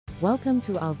Welcome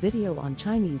to our video on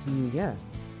Chinese New Year.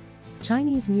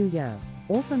 Chinese New Year,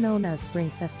 also known as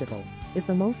Spring Festival, is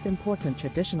the most important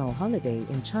traditional holiday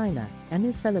in China and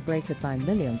is celebrated by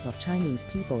millions of Chinese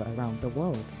people around the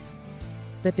world.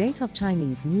 The date of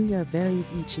Chinese New Year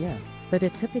varies each year, but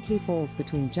it typically falls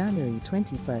between January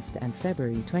 21st and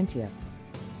February 20th.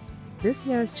 This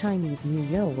year's Chinese New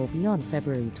Year will be on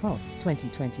February 12,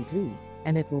 2023,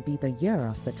 and it will be the Year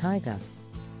of the Tiger.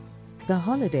 The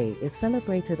holiday is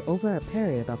celebrated over a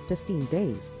period of 15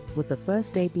 days, with the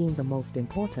first day being the most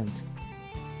important.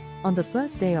 On the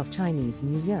first day of Chinese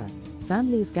New Year,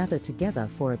 families gather together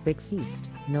for a big feast,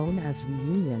 known as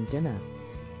reunion dinner.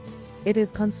 It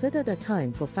is considered a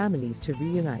time for families to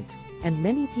reunite, and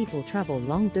many people travel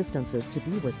long distances to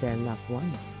be with their loved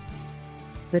ones.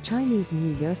 The Chinese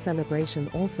New Year celebration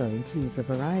also includes a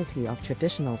variety of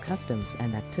traditional customs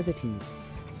and activities.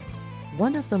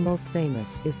 One of the most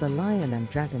famous is the Lion and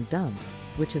Dragon Dance,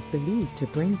 which is believed to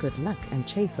bring good luck and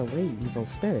chase away evil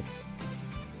spirits.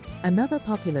 Another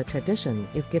popular tradition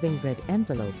is giving red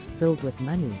envelopes filled with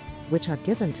money, which are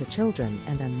given to children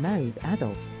and unmarried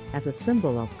adults as a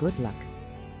symbol of good luck.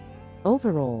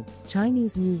 Overall,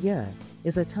 Chinese New Year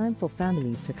is a time for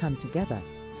families to come together,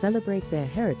 celebrate their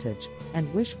heritage,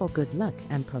 and wish for good luck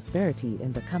and prosperity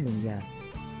in the coming year.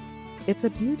 It's a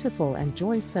beautiful and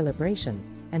joyous celebration,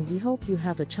 and we hope you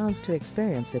have a chance to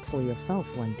experience it for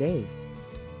yourself one day.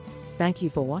 Thank you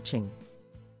for watching.